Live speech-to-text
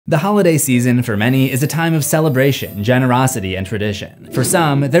The holiday season for many is a time of celebration, generosity, and tradition. For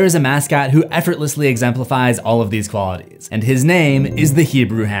some, there is a mascot who effortlessly exemplifies all of these qualities, and his name is the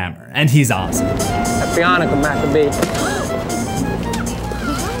Hebrew Hammer, and he's awesome. Happy Hanukkah, Maccabee. Look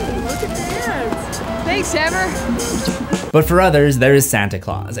at that. Thanks, Hammer. But for others, there is Santa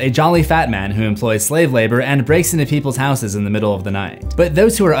Claus, a jolly fat man who employs slave labor and breaks into people's houses in the middle of the night. But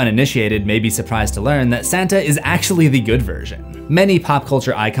those who are uninitiated may be surprised to learn that Santa is actually the good version. Many pop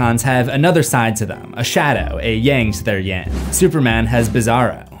culture icons have another side to them, a shadow, a yang to their yin. Superman has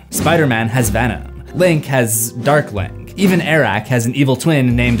Bizarro. Spider-Man has Venom. Link has Dark Link. Even Eric has an evil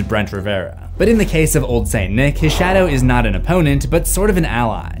twin named Brent Rivera. But in the case of Old Saint Nick, his shadow is not an opponent, but sort of an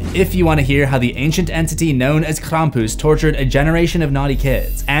ally. If you want to hear how the ancient entity known as Krampus tortured a generation of naughty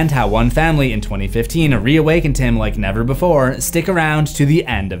kids, and how one family in 2015 reawakened him like never before, stick around to the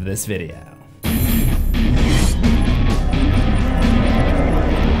end of this video.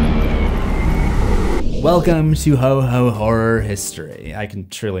 Welcome to Ho Ho Horror History. I can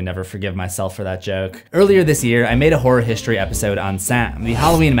truly never forgive myself for that joke. Earlier this year, I made a horror history episode on Sam, the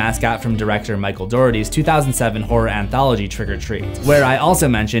Halloween mascot from director Michael Dougherty's 2007 horror anthology Trick or Treat, where I also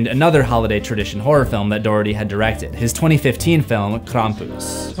mentioned another holiday tradition horror film that Dougherty had directed, his 2015 film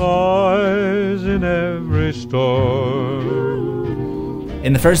Krampus. Toys in every store.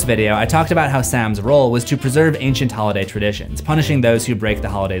 In the first video, I talked about how Sam's role was to preserve ancient holiday traditions, punishing those who break the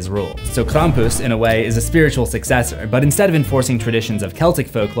holiday's rules. So Krampus, in a way, is a spiritual successor, but instead of enforcing traditions of Celtic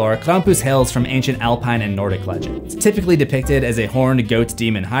folklore, Krampus hails from ancient Alpine and Nordic legends. Typically depicted as a horned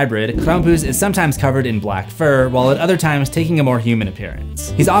goat-demon hybrid, Krampus is sometimes covered in black fur, while at other times taking a more human appearance.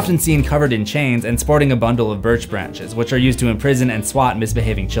 He's often seen covered in chains and sporting a bundle of birch branches, which are used to imprison and swat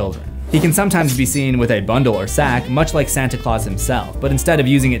misbehaving children. He can sometimes be seen with a bundle or sack, much like Santa Claus himself, but instead of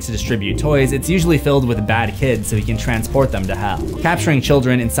using it to distribute toys, it's usually filled with bad kids so he can transport them to hell. Capturing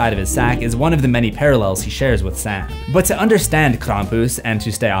children inside of his sack is one of the many parallels he shares with Sam. But to understand Krampus, and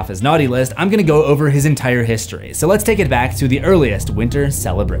to stay off his naughty list, I'm gonna go over his entire history, so let's take it back to the earliest winter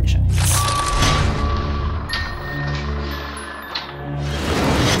celebrations.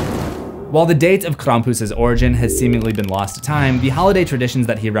 While the date of Krampus' origin has seemingly been lost to time, the holiday traditions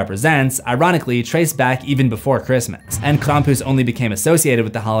that he represents, ironically, trace back even before Christmas, and Krampus only became associated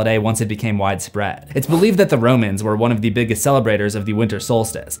with the holiday once it became widespread. It's believed that the Romans were one of the biggest celebrators of the winter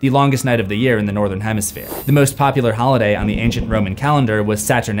solstice, the longest night of the year in the northern hemisphere. The most popular holiday on the ancient Roman calendar was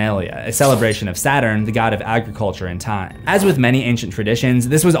Saturnalia, a celebration of Saturn, the god of agriculture and time. As with many ancient traditions,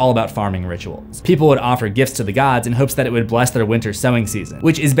 this was all about farming rituals. People would offer gifts to the gods in hopes that it would bless their winter sowing season,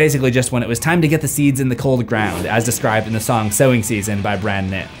 which is basically just when it was time to get the seeds in the cold ground, as described in the song Sowing Season by Brand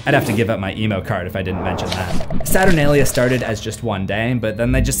New. I'd have to give up my emo card if I didn't mention that. Saturnalia started as just one day, but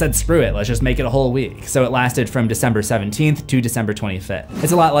then they just said screw it, let's just make it a whole week. So it lasted from December 17th to December 25th.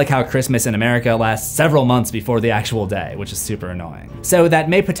 It's a lot like how Christmas in America lasts several months before the actual day, which is super annoying. So that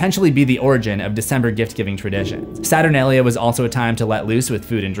may potentially be the origin of December gift-giving traditions. Saturnalia was also a time to let loose with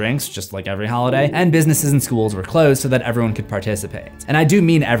food and drinks, just like every holiday, and businesses and schools were closed so that everyone could participate. And I do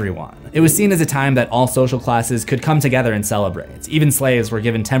mean everyone. It was seen as a time that all social classes could come together and celebrate. Even slaves were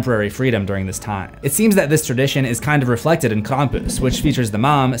given temporary freedom during this time. It seems that this tradition is kind of reflected in Krampus, which features the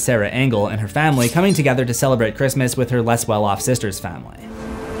mom, Sarah Engel, and her family coming together to celebrate Christmas with her less well-off sister's family.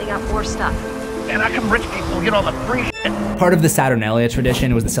 They got more stuff. And how come rich people get all the free shit? Part of the Saturnalia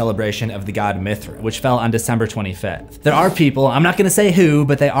tradition was the celebration of the god Mithra, which fell on December 25th. There are people, I'm not gonna say who,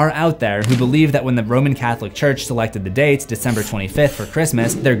 but they are out there who believe that when the Roman Catholic Church selected the date, December 25th for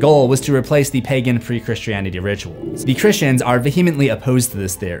Christmas, their goal was to replace the pagan pre-Christianity rituals. The Christians are vehemently opposed to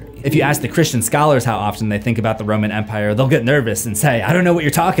this theory. If you ask the Christian scholars how often they think about the Roman Empire, they'll get nervous and say, I don't know what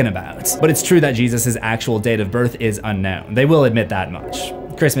you're talking about. But it's true that Jesus' actual date of birth is unknown. They will admit that much.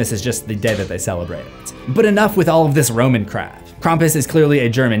 Christmas is just the day that they celebrate it. But enough with all of this Roman crap. Krampus is clearly a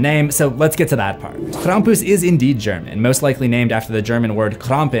German name, so let's get to that part. Krampus is indeed German, most likely named after the German word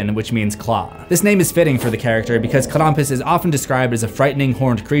Krampen, which means claw. This name is fitting for the character because Krampus is often described as a frightening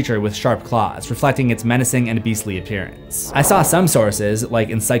horned creature with sharp claws, reflecting its menacing and beastly appearance. I saw some sources,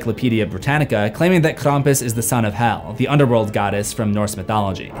 like Encyclopedia Britannica, claiming that Krampus is the son of Hel, the underworld goddess from Norse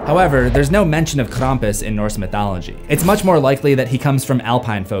mythology. However, there's no mention of Krampus in Norse mythology. It's much more likely that he comes from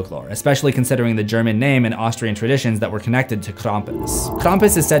Alpine folklore, especially considering the German name and Austrian traditions that were connected to Krampus. Krampus.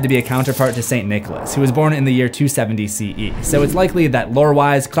 Krampus is said to be a counterpart to Saint Nicholas, who was born in the year 270 CE, so it's likely that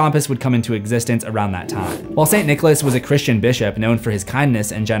lore-wise, Krampus would come into existence around that time. While Saint Nicholas was a Christian bishop known for his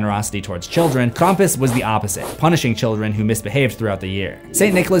kindness and generosity towards children, Krampus was the opposite, punishing children who misbehaved throughout the year.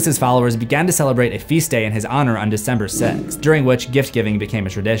 Saint Nicholas's followers began to celebrate a feast day in his honor on December 6th, during which gift-giving became a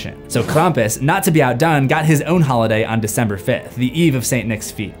tradition. So Krampus, not to be outdone, got his own holiday on December 5th, the eve of Saint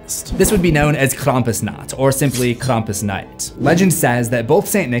Nick's feast. This would be known as Krampusnacht, or simply Krampus Night. Legend says that both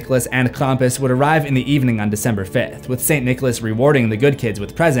Saint Nicholas and Krampus would arrive in the evening on December 5th, with Saint Nicholas rewarding the good kids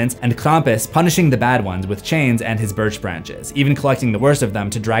with presents, and Krampus punishing the bad ones with chains and his birch branches, even collecting the worst of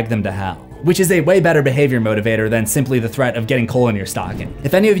them to drag them to hell. Which is a way better behavior motivator than simply the threat of getting coal in your stocking.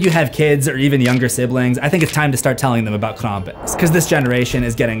 If any of you have kids or even younger siblings, I think it's time to start telling them about Krampus, because this generation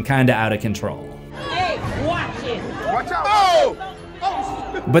is getting kinda out of control. Hey, watch it! Watch out! Oh!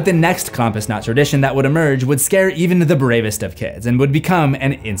 But the next Krampusnacht tradition that would emerge would scare even the bravest of kids and would become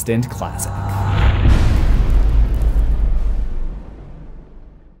an instant classic.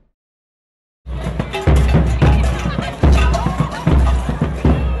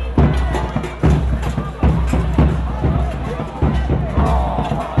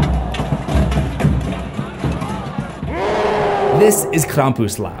 This is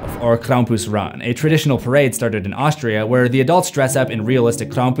Krampuslauf, or Krampus Run, a traditional parade started in Austria where the adults dress up in realistic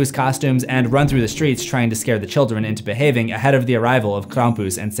Krampus costumes and run through the streets trying to scare the children into behaving ahead of the arrival of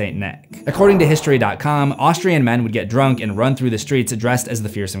Krampus and Saint Nick. According to History.com, Austrian men would get drunk and run through the streets dressed as the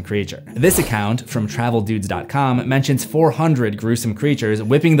fearsome creature. This account, from TravelDudes.com, mentions 400 gruesome creatures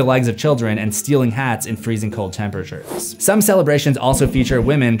whipping the legs of children and stealing hats in freezing cold temperatures. Some celebrations also feature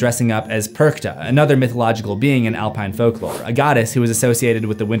women dressing up as Perkta, another mythological being in Alpine folklore, a goddess who was associated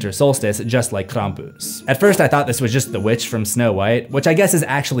with the winter solstice just like Krampus. At first I thought this was just the witch from Snow White, which I guess is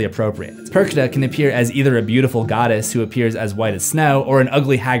actually appropriate. Perkta can appear as either a beautiful goddess who appears as white as snow, or an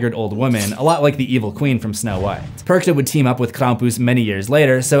ugly haggard old woman, a lot like the evil queen from Snow White. Perkta would team up with Krampus many years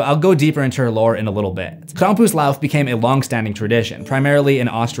later, so I'll go deeper into her lore in a little bit. Krampuslauf became a long-standing tradition, primarily in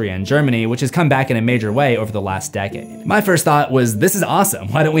Austria and Germany, which has come back in a major way over the last decade. My first thought was, this is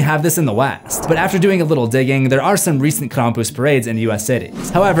awesome, why don't we have this in the West? But after doing a little digging, there are some recent Krampus parades in US cities.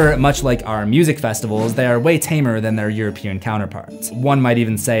 However, much like our music festivals, they are way tamer than their European counterparts. One might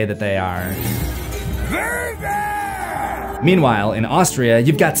even say that they are Meanwhile, in Austria,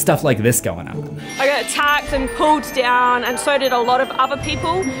 you've got stuff like this going on. I got attacked and pulled down, and so did a lot of other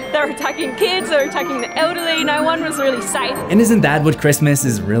people. They were attacking kids, they were attacking the elderly, no one was really safe. And isn't that what Christmas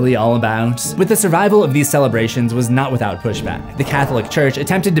is really all about? With the survival of these celebrations was not without pushback. The Catholic Church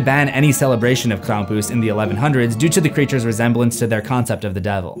attempted to ban any celebration of Krampus in the 1100s due to the creature's resemblance to their concept of the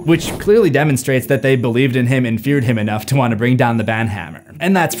devil, which clearly demonstrates that they believed in him and feared him enough to want to bring down the ban hammer.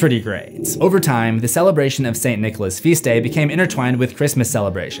 And that's pretty great. Over time, the celebration of St. Nicholas' feast day became intertwined with Christmas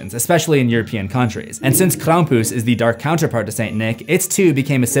celebrations, especially in European countries. And since Krampus is the dark counterpart to St. Nick, it too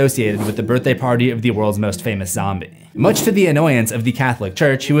became associated with the birthday party of the world's most famous zombie. Much to the annoyance of the Catholic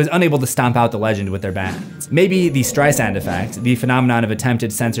Church, who was unable to stomp out the legend with their bans. Maybe the Streisand effect, the phenomenon of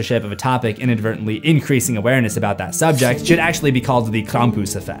attempted censorship of a topic inadvertently increasing awareness about that subject, should actually be called the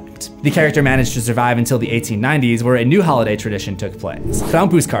Krampus effect. The character managed to survive until the 1890s, where a new holiday tradition took place.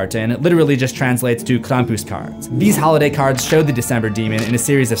 Krampuskarten literally just translates to Krampus cards. These holiday cards showed the December demon in a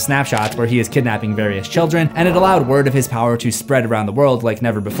series of snapshots where he is kidnapping various children, and it allowed word of his power to spread around the world like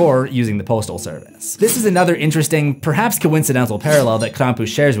never before using the postal service. This is another interesting, perhaps coincidental parallel that Krampus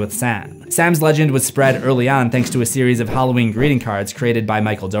shares with Sam. Sam's legend was spread early on thanks to a series of Halloween greeting cards created by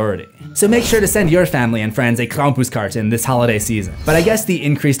Michael Dougherty. So make sure to send your family and friends a Krampuskarten this holiday season. But I guess the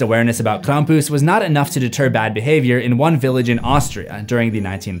increased awareness about Krampus was not enough to deter bad behavior in one village in Austria during the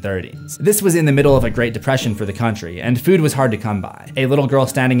 1930s. This was in the middle of a Great Depression for the country, and food was hard to come by. A little girl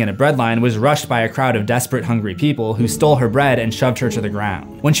standing in a bread line was rushed by a crowd of desperate, hungry people who stole her bread and shoved her to the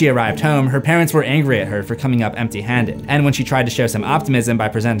ground. When she arrived home, her parents were angry at her for coming up empty-handed, and when she tried to show some optimism by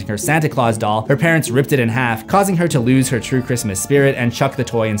presenting her Santa Claus doll, her parents ripped it in half, causing her to lose her true Christmas spirit and chuck the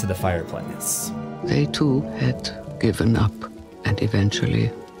toy into the fireplace. They too had given up, and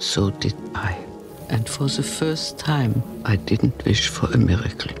eventually so did I. And for the first time, I didn't wish for a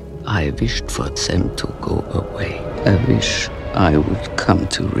miracle. I wished for them to go away. A wish I would come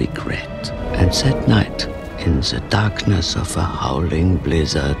to regret. And that night, in the darkness of a howling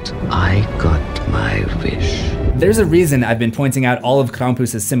blizzard, I got my wish. There's a reason I've been pointing out all of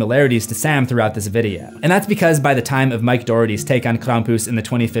Krampus's similarities to Sam throughout this video, and that's because by the time of Mike Dougherty's take on Krampus in the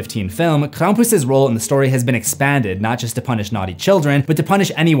 2015 film, Krampus's role in the story has been expanded not just to punish naughty children, but to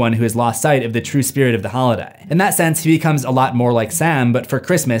punish anyone who has lost sight of the true spirit of the holiday. In that sense, he becomes a lot more like Sam, but for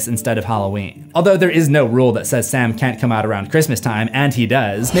Christmas instead of Halloween. Although there is no rule that says Sam can't come out around Christmas time, and he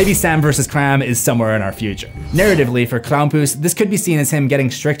does, maybe Sam versus Kram is somewhere in our future. Narratively, for Krampus, this could be seen as him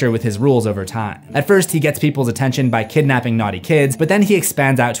getting stricter with his rules over time. At first, he gets people's attention by kidnapping naughty kids, but then he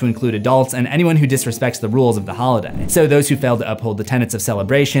expands out to include adults and anyone who disrespects the rules of the holiday. So those who fail to uphold the tenets of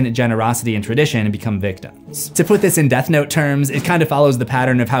celebration, generosity, and tradition become victims. To put this in Death Note terms, it kind of follows the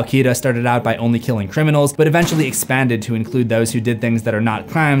pattern of how Kira started out by only killing criminals, but eventually expanded to include those who did things that are not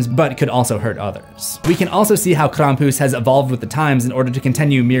crimes, but could also hurt others. We can also see how Krampus has evolved with the times in order to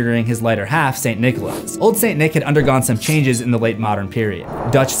continue mirroring his lighter half, St. Nicholas. Old St. Nick had undergone some changes in the late modern period.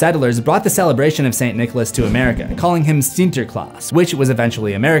 Dutch settlers brought the celebration of St. Nicholas to America, calling him Sinterklaas, which was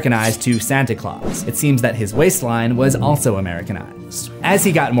eventually Americanized to Santa Claus. It seems that his waistline was also Americanized. As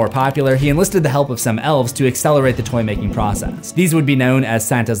he got more popular, he enlisted the help of some elves to accelerate the toy-making process. These would be known as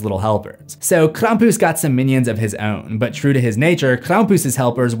Santa's little helpers. So Krampus got some minions of his own, but true to his nature, Krampus's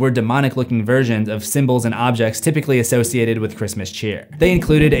helpers were demonic-looking versions of symbols and objects typically associated with Christmas cheer. They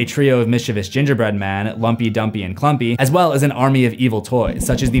included a trio of mischievous gingerbread men, Lumpy, Dumpy, and Clumpy, as well as an army of evil toys,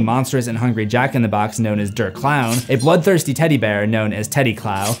 such as the monstrous and hungry Jack-in-the-Box known as Der Clown, a bloodthirsty teddy bear known as Teddy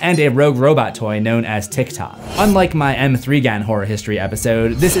Clow, and a rogue robot toy known as TikTok. Unlike my M3GAN horror history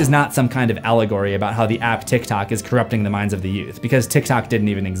episode, this is not some kind of allegory about how the app TikTok is corrupting the minds of the youth, because TikTok didn't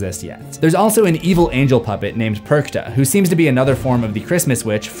even exist yet. There's also an evil angel puppet named Perkta, who seems to be another form of the Christmas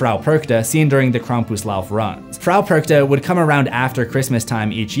witch, Frau Perkta, seen during the Krampuslauf runs. Frau Perkta would come around after Christmas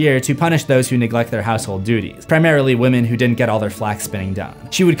time each year to punish those who neglect their household duties, primarily women who didn't get all their flax spinning done.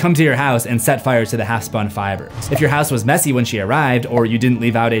 She would come to your house and set fire to the half-spun fibers. If your house was messy when she arrived, or you didn't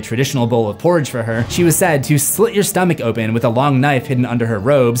leave out a traditional bowl of porridge for her, she was said to slit your stomach open with a long knife hidden under her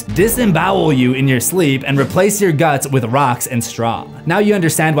robes, disembowel you in your sleep, and replace your guts with rocks and straw. Now you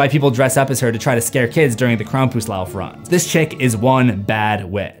understand why people dress up as her to try to scare kids during the Krampuslauf runs. This chick is one bad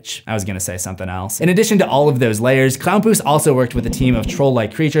witch. I was gonna say something else. In addition to all of those layers, Krampus also worked with a team of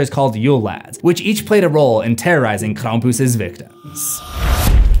troll-like creatures called Yule Lads, which each played a role in terrorizing Krampus's victims.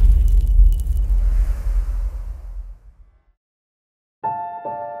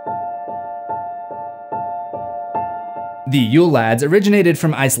 The Yule Lads originated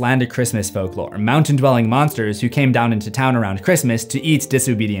from Icelandic Christmas folklore, mountain-dwelling monsters who came down into town around Christmas to eat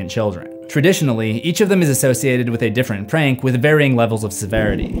disobedient children. Traditionally, each of them is associated with a different prank with varying levels of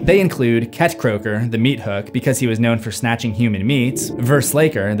severity. They include Kettkroker, the meat hook, because he was known for snatching human meat,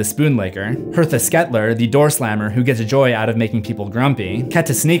 Verslaker, the spoon licker, Herthaskettler, the door slammer who gets joy out of making people grumpy,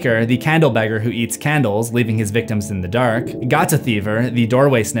 Kettasneaker, the candle beggar who eats candles, leaving his victims in the dark, Gatathiever, the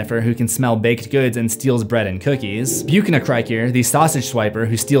doorway sniffer who can smell baked goods and steals bread and cookies, Buknakriker, the sausage swiper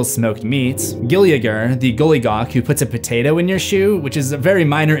who steals smoked meat, Giljager, the gollygawk who puts a potato in your shoe, which is a very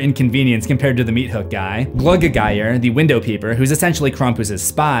minor inconvenience compared to the meat hook guy, Gluggegeyer, the window peeper, who's essentially Krampus's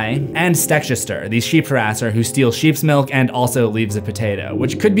spy, and Stekchester, the sheep harasser who steals sheep's milk and also leaves a potato,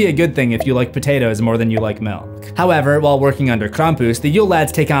 which could be a good thing if you like potatoes more than you like milk. However, while working under Krampus, the Yule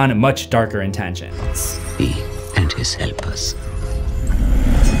Lads take on much darker intentions. He and his helpers.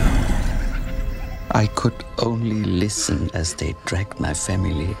 I could only listen as they dragged my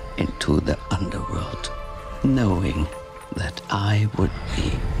family into the underworld, knowing that I would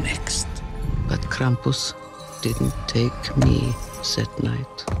be next. But Krampus didn't take me that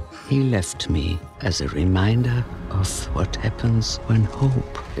night. He left me as a reminder of what happens when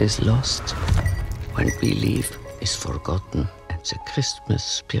hope is lost, when belief is forgotten, and the Christmas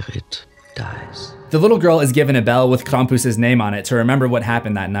spirit dies. The little girl is given a bell with Krampus's name on it to remember what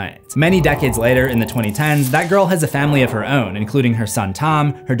happened that night. Many decades later, in the 2010s, that girl has a family of her own, including her son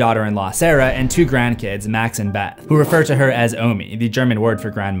Tom, her daughter-in-law Sarah, and two grandkids, Max and Beth, who refer to her as Omi, the German word for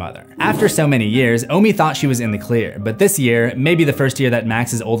grandmother. After so many years, Omi thought she was in the clear, but this year, maybe the first year that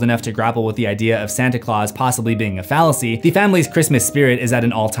Max is old enough to grapple with the idea of Santa Claus possibly being a fallacy, the family's Christmas spirit is at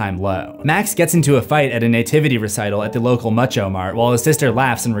an all-time low. Max gets into a fight at a nativity recital at the local Mucho Mart while his sister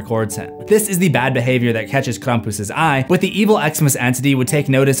laughs and records him. This is the bad behavior that catches Krampus's eye, but the evil Xmas entity would take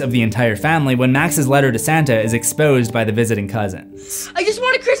notice of the entire family when Max's letter to Santa is exposed by the visiting cousins. I just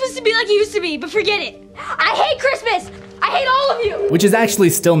wanted Christmas to be like it used to be, but forget it. I hate Christmas! I hate all of you! Which is actually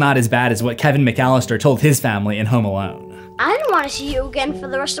still not as bad as what Kevin McAllister told his family in Home Alone. I didn't want to see you again for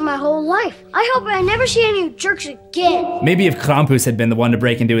the rest of my whole life. I hope I never see any of you jerks again. Maybe if Krampus had been the one to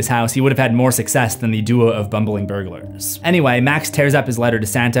break into his house, he would have had more success than the duo of bumbling burglars. Anyway, Max tears up his letter to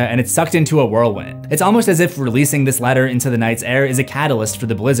Santa and it's sucked into a whirlwind. It's almost as if releasing this letter into the night's air is a catalyst for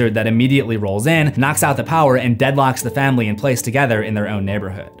the blizzard that immediately rolls in, knocks out the power, and deadlocks the family in place together in their own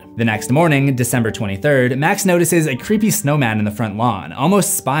neighborhood. The next morning, December 23rd, Max notices a creepy snowman in the front lawn,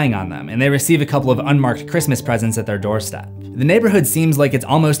 almost spying on them, and they receive a couple of unmarked Christmas presents at their doorstep. The neighborhood seems like it's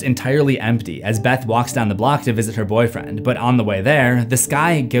almost entirely empty as Beth walks down the block to visit her boyfriend, but on the way there, the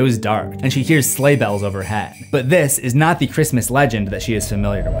sky goes dark and she hears sleigh bells overhead. But this is not the Christmas legend that she is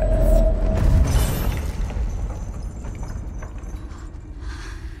familiar with.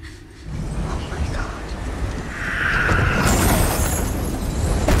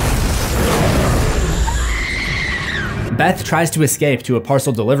 Beth tries to escape to a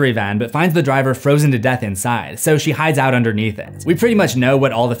parcel delivery van, but finds the driver frozen to death inside, so she hides out underneath it. We pretty much know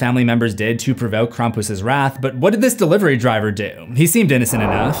what all the family members did to provoke Krampus's wrath, but what did this delivery driver do? He seemed innocent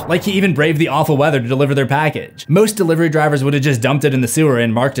enough, like he even braved the awful weather to deliver their package. Most delivery drivers would have just dumped it in the sewer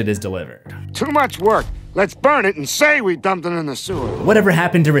and marked it as delivered. Too much work. Let's burn it and say we dumped it in the sewer. Whatever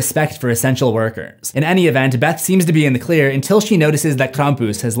happened to respect for essential workers? In any event, Beth seems to be in the clear until she notices that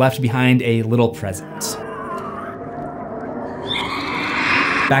Krampus has left behind a little present.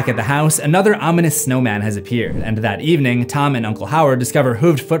 Back at the house, another ominous snowman has appeared, and that evening, Tom and Uncle Howard discover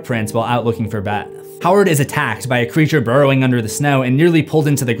hooved footprints while out looking for Beth. Howard is attacked by a creature burrowing under the snow and nearly pulled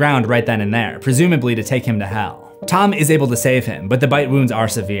into the ground right then and there, presumably to take him to hell. Tom is able to save him, but the bite wounds are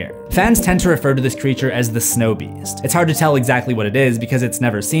severe. Fans tend to refer to this creature as the Snow Beast. It's hard to tell exactly what it is because it's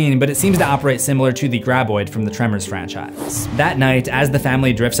never seen, but it seems to operate similar to the Graboid from the Tremors franchise. That night, as the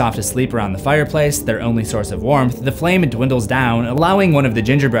family drifts off to sleep around the fireplace, their only source of warmth, the flame dwindles down, allowing one of the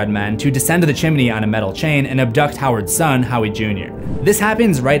gingerbread men to descend the chimney on a metal chain and abduct Howard's son, Howie Jr. This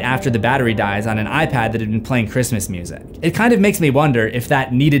happens right after the battery dies on an iPad that had been playing Christmas music. It kind of makes me wonder if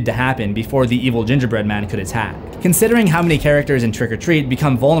that needed to happen before the evil gingerbread man could attack. Considering how many characters in Trick or Treat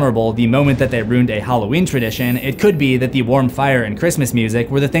become vulnerable the moment that they ruined a Halloween tradition, it could be that the warm fire and Christmas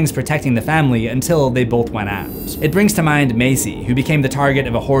music were the things protecting the family until they both went out. It brings to mind Macy, who became the target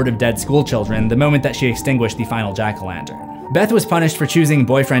of a horde of dead school children the moment that she extinguished the final jack-o'-lantern. Beth was punished for choosing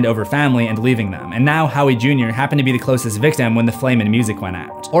boyfriend over family and leaving them, and now Howie Jr. happened to be the closest victim when the flame and music went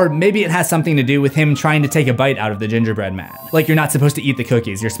out. Or maybe it has something to do with him trying to take a bite out of the gingerbread man. Like, you're not supposed to eat the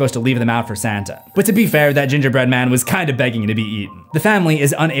cookies, you're supposed to leave them out for Santa. But to be fair, that gingerbread man was kind of begging to be eaten. The family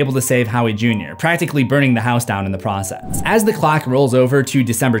is unable to save Howie Jr., practically burning the house down in the process. As the clock rolls over to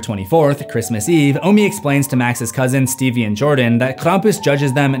December 24th, Christmas Eve, Omi explains to Max's cousins Stevie and Jordan that Krampus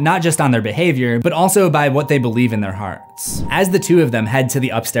judges them not just on their behavior, but also by what they believe in their hearts. As the two of them head to the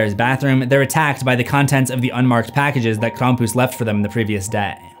upstairs bathroom, they're attacked by the contents of the unmarked packages that Krampus left for them the previous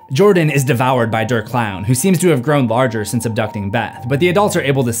day. Jordan is devoured by Der Clown, who seems to have grown larger since abducting Beth, but the adults are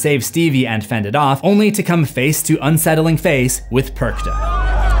able to save Stevie and fend it off, only to come face to unsettling face with Perkta.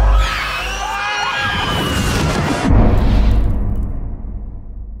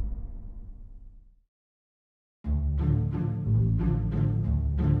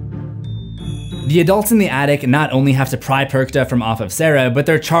 The adults in the attic not only have to pry Perkta from off of Sarah, but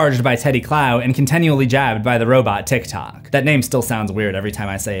they're charged by Teddy Clow and continually jabbed by the robot TikTok. That name still sounds weird every time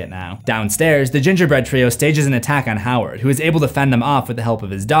I say it now. Downstairs, the gingerbread trio stages an attack on Howard, who is able to fend them off with the help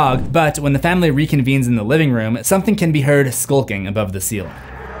of his dog, but when the family reconvenes in the living room, something can be heard skulking above the ceiling.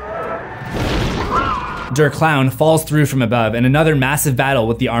 Der Clown falls through from above and another massive battle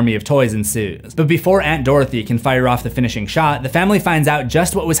with the army of toys ensues. But before Aunt Dorothy can fire off the finishing shot, the family finds out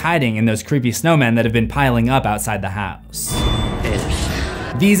just what was hiding in those creepy snowmen that have been piling up outside the house.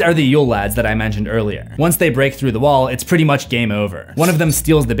 These are the Yule lads that I mentioned earlier. Once they break through the wall, it's pretty much game over. One of them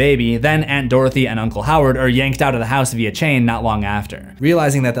steals the baby, then Aunt Dorothy and Uncle Howard are yanked out of the house via chain not long after.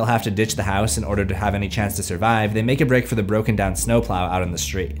 Realizing that they'll have to ditch the house in order to have any chance to survive, they make a break for the broken down snowplow out on the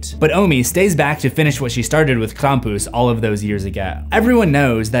street. But Omi stays back to finish what she started with Krampus all of those years ago. Everyone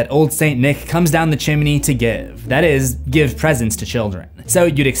knows that old Saint Nick comes down the chimney to give. That is, give presents to children. So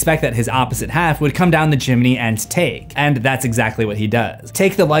you'd expect that his opposite half would come down the chimney and take. And that's exactly what he does.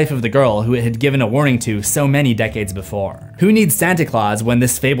 Take the life of the girl who it had given a warning to so many decades before. Who needs Santa Claus when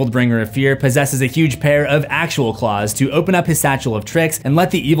this fabled bringer of fear possesses a huge pair of actual claws to open up his satchel of tricks and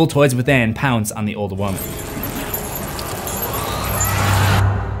let the evil toys within pounce on the old woman?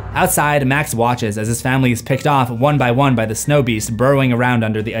 Outside, Max watches as his family is picked off one by one by the snow beast burrowing around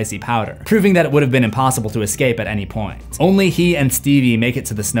under the icy powder, proving that it would have been impossible to escape at any point. Only he and Stevie make it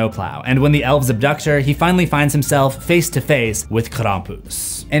to the snowplow, and when the elves abduct her, he finally finds himself face to face with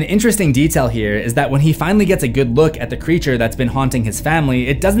Krampus. An interesting detail here is that when he finally gets a good look at the creature that's been haunting his family,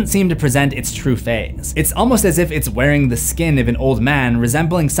 it doesn't seem to present its true face. It's almost as if it's wearing the skin of an old man,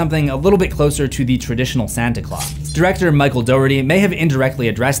 resembling something a little bit closer to the traditional Santa Claus. Director Michael Dougherty may have indirectly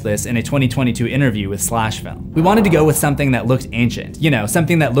addressed this in a 2022 interview with Slashfilm. We wanted to go with something that looked ancient, you know,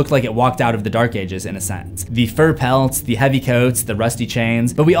 something that looked like it walked out of the Dark Ages in a sense. The fur pelts, the heavy coats, the rusty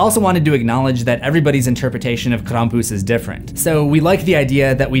chains, but we also wanted to acknowledge that everybody's interpretation of Krampus is different. So we like the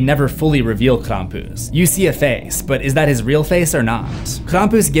idea that we never fully reveal Krampus. You see a face, but is that his real face or not?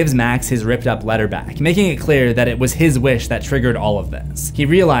 Krampus gives Max his ripped up letter back, making it clear that it was his wish that triggered all of this. He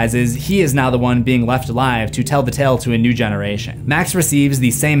realizes he is now the one being left alive to tell the tale to a new generation. Max receives the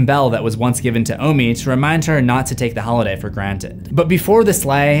same bell that was once given to Omi to remind her not to take the holiday for granted. But before the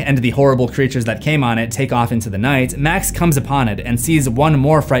sleigh and the horrible creatures that came on it take off into the night, Max comes upon it and sees one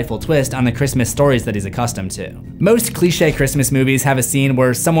more frightful twist on the Christmas stories that he's accustomed to. Most cliche Christmas movies have a scene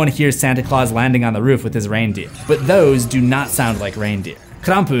where someone hears Santa Claus landing on the roof with his reindeer, but those do not sound like reindeer.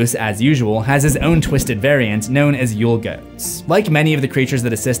 Krampus, as usual, has his own twisted variant known as Yule goats. Like many of the creatures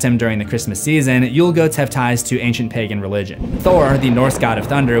that assist him during the Christmas season, Yule goats have ties to ancient pagan religion. Thor, the Norse god of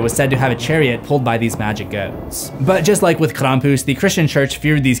thunder, was said to have a chariot pulled by these magic goats. But just like with Krampus, the Christian church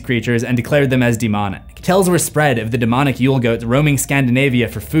feared these creatures and declared them as demonic. Tales were spread of the demonic Yule goat roaming Scandinavia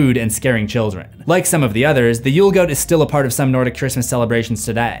for food and scaring children. Like some of the others, the Yule goat is still a part of some Nordic Christmas celebrations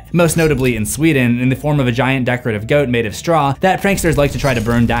today, most notably in Sweden in the form of a giant decorative goat made of straw that pranksters like to try to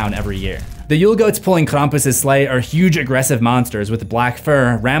burn down every year. The Yule goats pulling Krampus' sleigh are huge aggressive monsters with black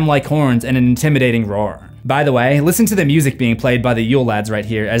fur, ram-like horns, and an intimidating roar. By the way, listen to the music being played by the Yule lads right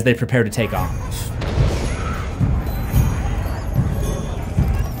here as they prepare to take off.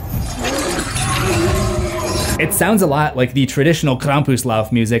 It sounds a lot like the traditional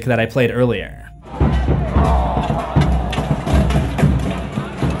Krampuslauf music that I played earlier.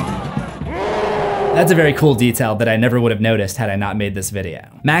 That's a very cool detail that I never would have noticed had I not made this video.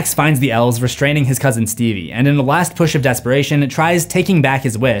 Max finds the elves restraining his cousin Stevie, and in a last push of desperation, tries taking back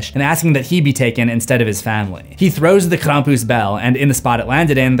his wish and asking that he be taken instead of his family. He throws the Krampus bell, and in the spot it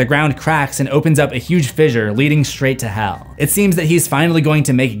landed in, the ground cracks and opens up a huge fissure leading straight to hell. It seems that he's finally going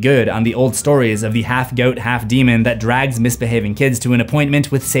to make good on the old stories of the half-goat, half-demon that drags misbehaving kids to an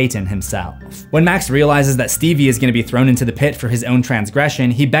appointment with Satan himself. When Max realizes that Stevie is going to be thrown into the pit for his own transgression,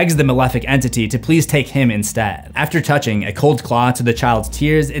 he begs the malefic entity to please take him instead. After touching a cold claw to the child's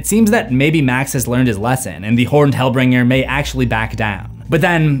tears, it seems that maybe Max has learned his lesson and the horned Hellbringer may actually back down. But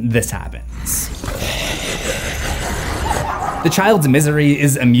then this happens. The child's misery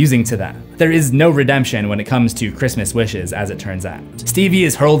is amusing to them. There is no redemption when it comes to Christmas wishes, as it turns out. Stevie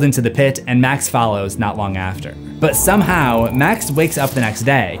is hurled into the pit and Max follows not long after. But somehow, Max wakes up the next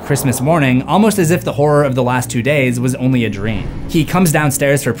day, Christmas morning, almost as if the horror of the last 2 days was only a dream. He comes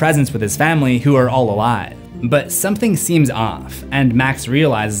downstairs for presents with his family, who are all alive. But something seems off, and Max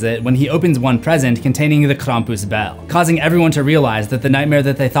realizes it when he opens one present containing the Krampus bell, causing everyone to realize that the nightmare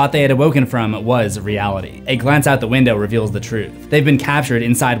that they thought they had awoken from was reality. A glance out the window reveals the truth. They've been captured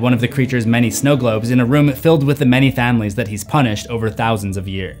inside one of the creature's many snow globes in a room filled with the many families that he's punished over thousands of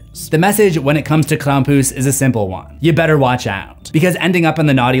years. The message when it comes to Krampus is a simple one. You better watch out, because ending up on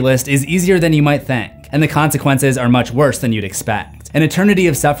the naughty list is easier than you might think, and the consequences are much worse than you'd expect. An eternity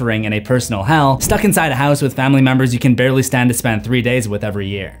of suffering and a personal hell, stuck inside a house with family members you can barely stand to spend 3 days with every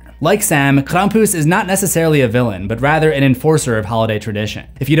year. Like Sam, Krampus is not necessarily a villain, but rather an enforcer of holiday tradition.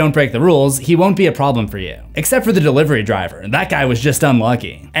 If you don't break the rules, he won't be a problem for you. Except for the delivery driver, that guy was just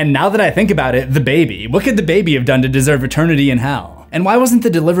unlucky. And now that I think about it, the baby, what could the baby have done to deserve eternity in hell? And why wasn't the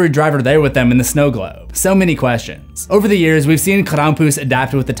delivery driver there with them in the snow globe? So many questions. Over the years, we've seen Krampus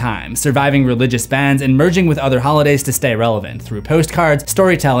adapt with the times, surviving religious bans and merging with other holidays to stay relevant through postcards,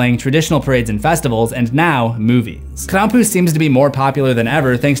 storytelling, traditional parades and festivals, and now movies. Krampus seems to be more popular than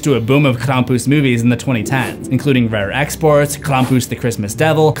ever thanks to a boom of Krampus movies in the 2010s, including Rare Exports, Krampus the Christmas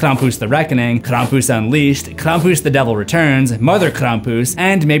Devil, Krampus the Reckoning, Krampus Unleashed, Krampus the Devil Returns, Mother Krampus,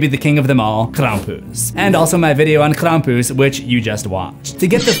 and maybe the king of them all, Krampus. And also my video on Krampus, which you just watched. To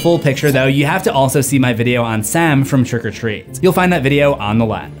get the full picture though, you have to also see my video on Sam from Trick or Treat. You'll find that video on the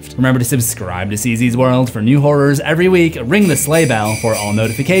left. Remember to subscribe to CZsWorld for new horrors every week, ring the sleigh bell for all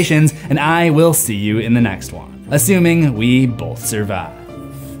notifications, and I will see you in the next one. Assuming we both survive.